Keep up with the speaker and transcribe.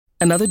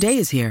Another day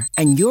is here,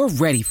 and you're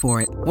ready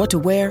for it. What to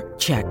wear?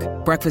 Check.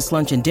 Breakfast,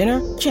 lunch, and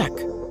dinner? Check.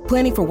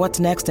 Planning for what's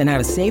next and how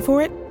to save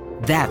for it?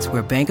 That's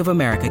where Bank of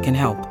America can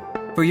help.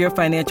 For your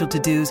financial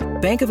to-dos,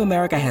 Bank of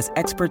America has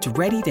experts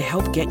ready to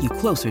help get you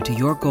closer to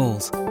your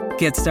goals.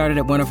 Get started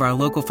at one of our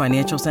local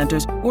financial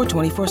centers or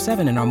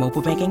 24/7 in our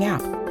mobile banking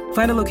app.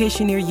 Find a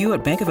location near you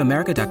at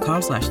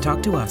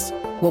bankofamerica.com/talktous.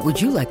 What would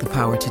you like the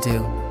power to do?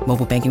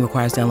 Mobile banking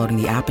requires downloading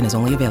the app and is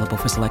only available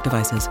for select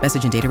devices.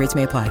 Message and data rates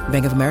may apply.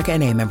 Bank of America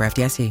N.A., member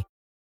FDIC.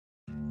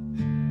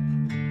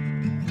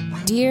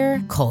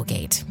 Dear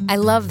Colgate, I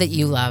love that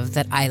you love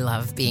that I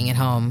love being at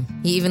home.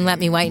 You even let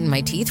me whiten my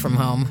teeth from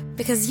home.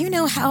 Because you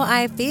know how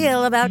I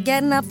feel about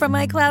getting up from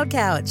my cloud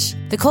couch.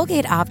 The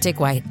Colgate Optic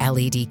White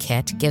LED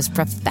Kit gives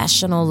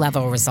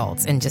professional-level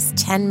results in just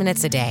 10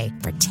 minutes a day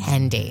for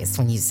 10 days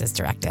when used as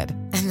directed.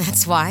 And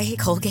that's why,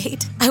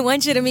 Colgate, I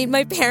want you to meet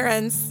my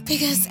parents.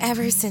 Because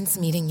ever since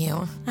meeting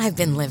you, I've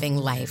been living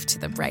life to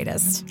the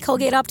brightest.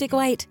 Colgate Optic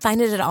White.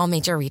 Find it at all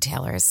major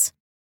retailers.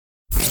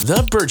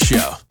 The Bert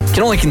Show. You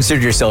can only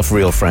consider yourself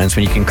real friends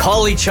when you can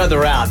call each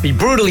other out, be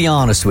brutally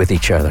honest with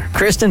each other.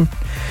 Kristen,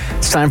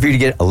 it's time for you to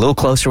get a little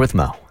closer with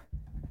Mo.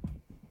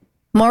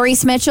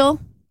 Maurice Mitchell.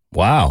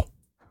 Wow.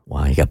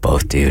 Wow, you got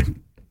both, dude.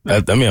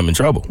 I mean, I'm in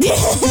trouble.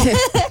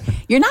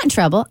 You're not in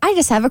trouble. I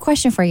just have a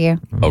question for you.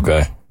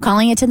 Okay.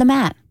 Calling it to the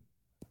mat.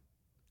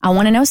 I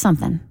want to know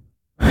something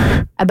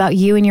about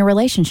you and your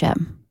relationship.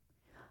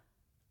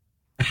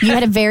 You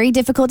had a very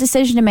difficult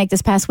decision to make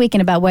this past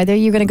weekend about whether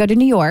you're going to go to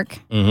New York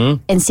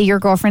and see your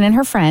girlfriend and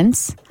her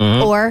friends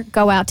or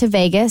go out to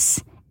Vegas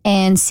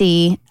and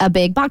see a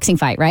big boxing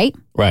fight, right?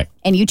 Right.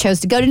 And you chose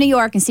to go to New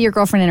York and see your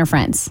girlfriend and her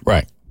friends.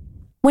 Right.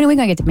 When are we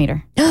going to get to meet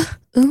her?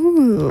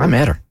 Ooh. I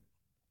met her.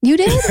 You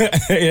did?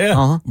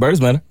 Yeah.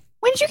 Bert's met her.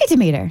 When did you get to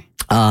meet her?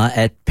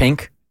 At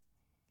Pink.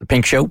 The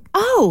Pink Show.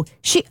 Oh,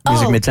 Music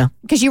Midtown.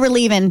 Because you were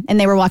leaving and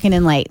they were walking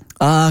in late.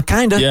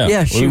 Kind of.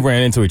 Yeah. We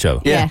ran into each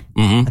other. Yeah.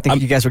 I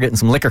think you guys were getting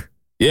some liquor.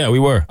 Yeah, we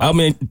were. I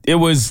mean,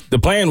 the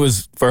plan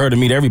was for her to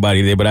meet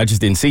everybody there, but I just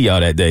didn't see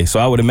y'all that day. So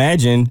I would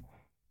imagine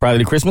probably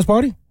the Christmas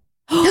party.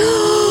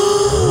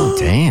 Oh,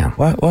 damn.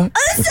 What?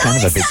 It's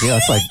kind of a big deal.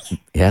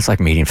 It's like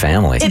meeting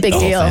family. It's a big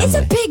deal. Family. It's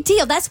a big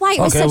deal. That's why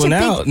it was Okay, such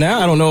well a big... now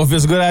I don't know if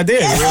it's a good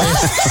idea. No,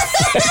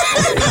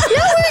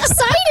 we're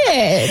excited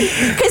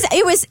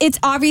because it's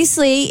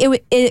obviously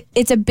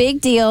it's a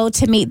big deal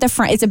to meet the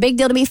friend. It's a big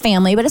deal to meet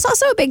family, but it's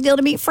also a big deal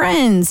to meet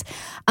friends,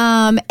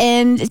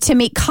 and to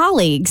meet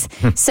colleagues.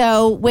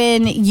 So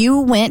when you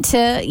went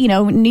to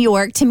New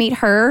York to meet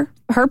her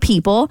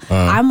people,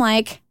 I'm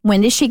like,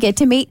 when does she get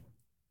to meet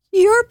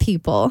your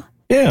people?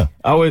 Yeah,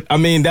 I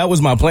mean, that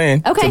was my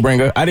plan to bring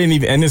her. I didn't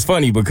even, and it's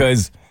funny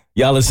because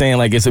y'all are saying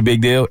like it's a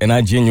big deal, and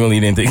I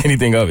genuinely didn't think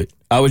anything of it.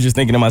 I was just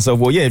thinking to myself,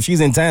 well, yeah, if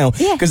she's in town,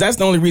 because that's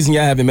the only reason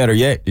y'all haven't met her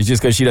yet. It's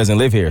just because she doesn't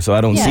live here, so I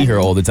don't see her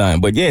all the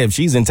time. But yeah, if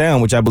she's in town,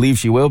 which I believe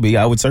she will be,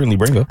 I would certainly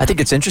bring her. I think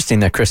it's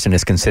interesting that Kristen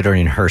is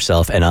considering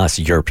herself and us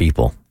your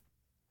people.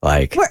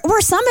 Like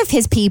we're some of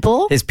his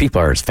people. His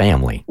people are his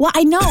family. Well,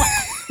 I know.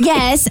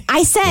 Yes,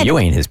 I said you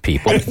ain't his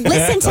people.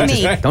 Listen to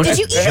me. Don't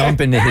jump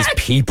into his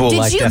people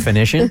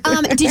definition.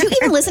 Did you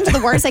even listen to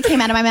the words that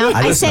came out of my mouth?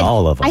 I listened to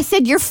all of them. I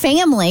said your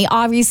family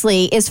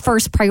obviously is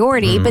first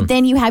priority, but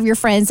then you have your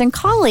friends and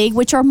colleague,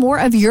 which are more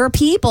of your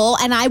people,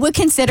 and I would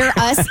consider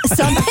us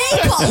some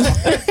people.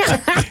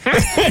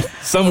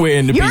 Somewhere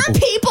in the You're people. a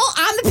people.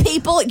 I'm the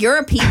people. You're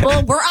a people.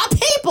 We're a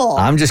people.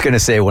 I'm just going to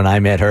say when I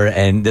met her,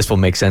 and this will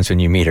make sense when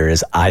you meet her,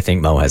 is I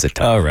think Mo has a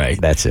type. All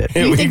right. That's it.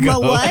 You think Mo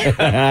what?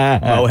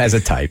 Mo has a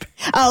type.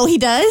 Oh, he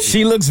does?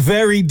 She looks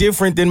very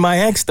different than my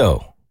ex,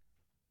 though.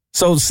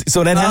 So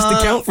that has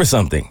to count for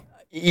something.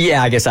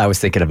 Yeah, I guess I was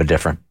thinking of a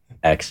different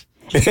ex.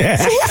 But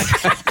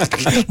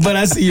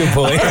I see your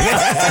point.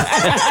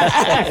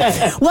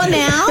 Well,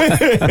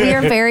 now we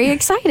are very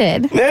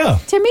excited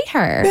to meet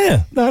her.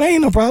 Yeah. No, that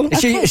ain't no problem.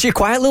 Is she a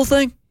quiet little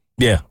thing?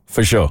 Yeah,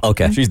 for sure.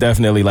 Okay. She's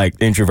definitely like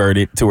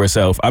introverted to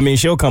herself. I mean,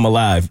 she'll come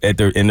alive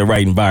in the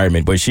right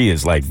environment, but she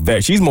is like,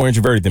 she's more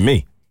introverted than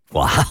me.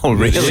 Wow,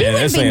 really? Yeah,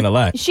 that's saying a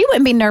lot. She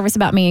wouldn't be nervous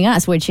about meeting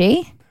us, would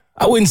she?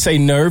 I wouldn't say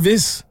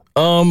nervous.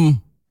 No,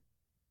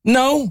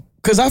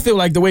 because I feel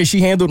like the way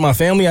she handled my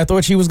family, I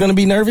thought she was going to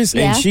be nervous,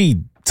 and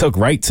she took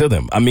right to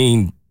them. I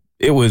mean,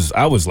 I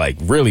was like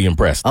really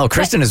impressed. Oh,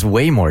 Kristen is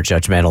way more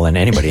judgmental than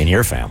anybody in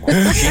your family.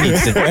 She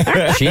needs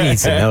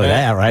to know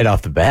that right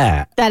off the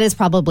bat. That is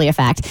probably a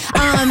fact.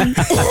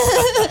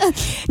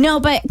 No,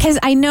 but because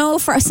I know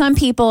for some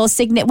people,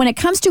 when it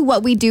comes to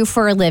what we do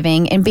for a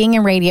living and being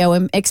in radio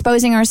and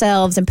exposing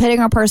ourselves and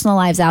putting our personal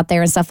lives out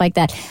there and stuff like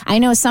that, I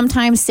know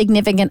sometimes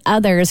significant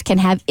others can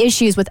have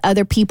issues with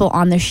other people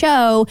on the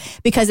show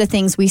because of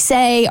things we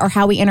say or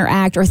how we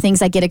interact or things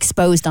that get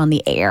exposed on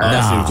the air.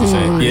 I see what you're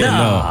saying.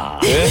 Yeah,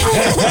 no.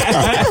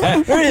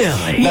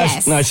 Really?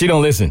 Yes. No, she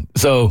don't listen.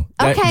 So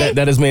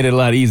that has made it a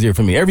lot easier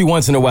for me. Every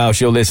once in a while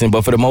she'll listen,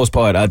 but for the most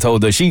part, I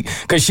told her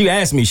because she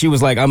asked me, she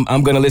was like, I'm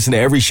going to listen to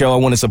every show. I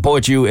want to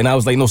support you. And I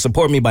was like, no,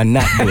 support me by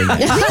not doing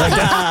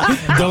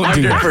that. Don't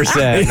do that.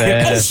 100%,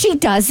 man. And she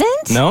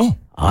doesn't? No.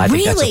 I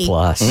think that's a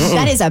plus.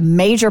 That is a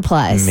major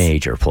plus.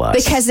 Major plus.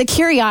 Because the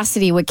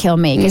curiosity would kill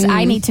me because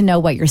I need to know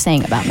what you're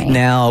saying about me.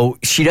 Now,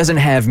 she doesn't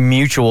have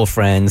mutual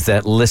friends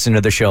that listen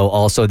to the show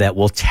also that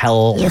will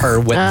tell her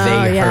what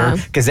they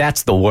heard, because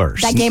that's the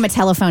worst. That game of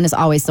telephone is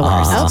always the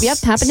worst. Oh, yep,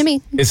 happened to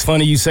me. It's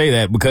funny you say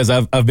that because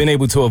I've been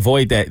able to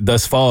avoid that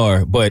thus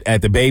far, but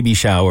at the baby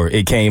shower,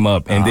 it came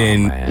up, and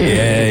then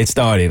it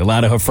started. A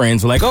lot of her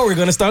friends were like, oh, we're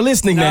going to start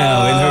listening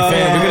now, and her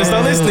family, we're going to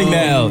start listening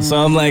now. So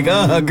I'm like,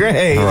 oh,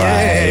 great.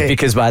 Right, yay.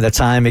 because by the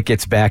time it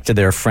gets back to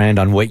their friend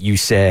on what you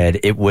said,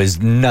 it was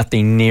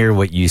nothing near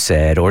what you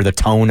said, or the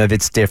tone of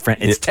it's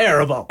different. It's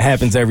terrible.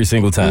 Happens every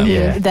single time.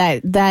 Yeah.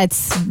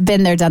 That's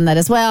been there, done that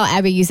as well.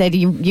 Abby, you said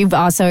you've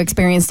also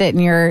experienced it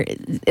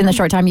in the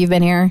short time you've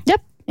been here.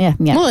 Yep. Yeah.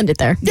 We'll end it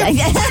there. We've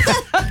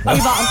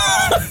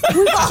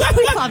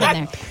all been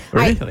there.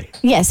 Really?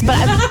 Yes, but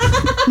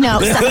no.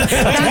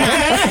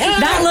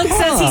 That look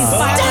says he's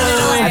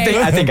spiraling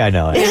away. I think I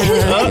know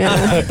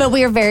it. But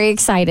we are very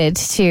excited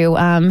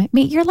to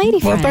meet your lady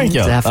friend. Well, thank you.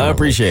 Definitely. I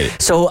appreciate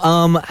it. So,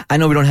 I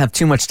know we don't have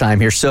too much time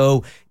here.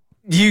 So,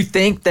 you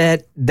think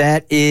that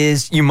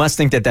you must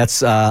think that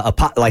that's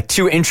like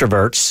two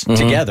introverts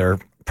together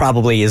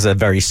probably is a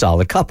very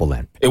solid couple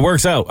then. It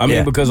works out. I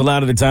mean, because a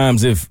lot of the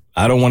times if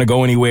I don't want to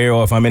go anywhere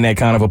or if I'm in that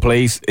kind of a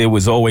place, it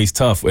was always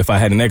tough if I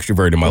had an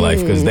extrovert in my life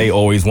because they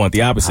always want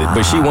the opposite.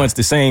 But she wants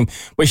the same.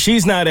 But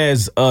she's not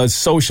as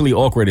socially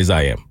awkward as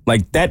I am.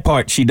 Like that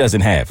part she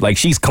doesn't have. Like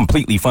she's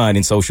completely fine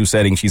in social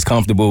settings. She's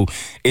comfortable.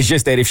 It's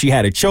just that if she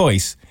had a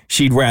choice,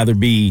 she'd rather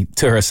be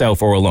to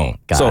herself or alone.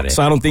 So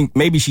I don't think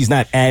maybe she's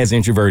not as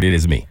introverted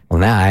as me. Well,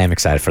 now I am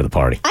excited for the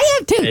party. I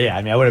am too. Yeah,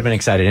 I mean, I would have been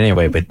excited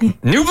anyway, but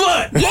new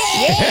blood.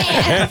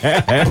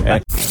 Yeah.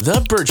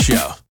 The Bert Show.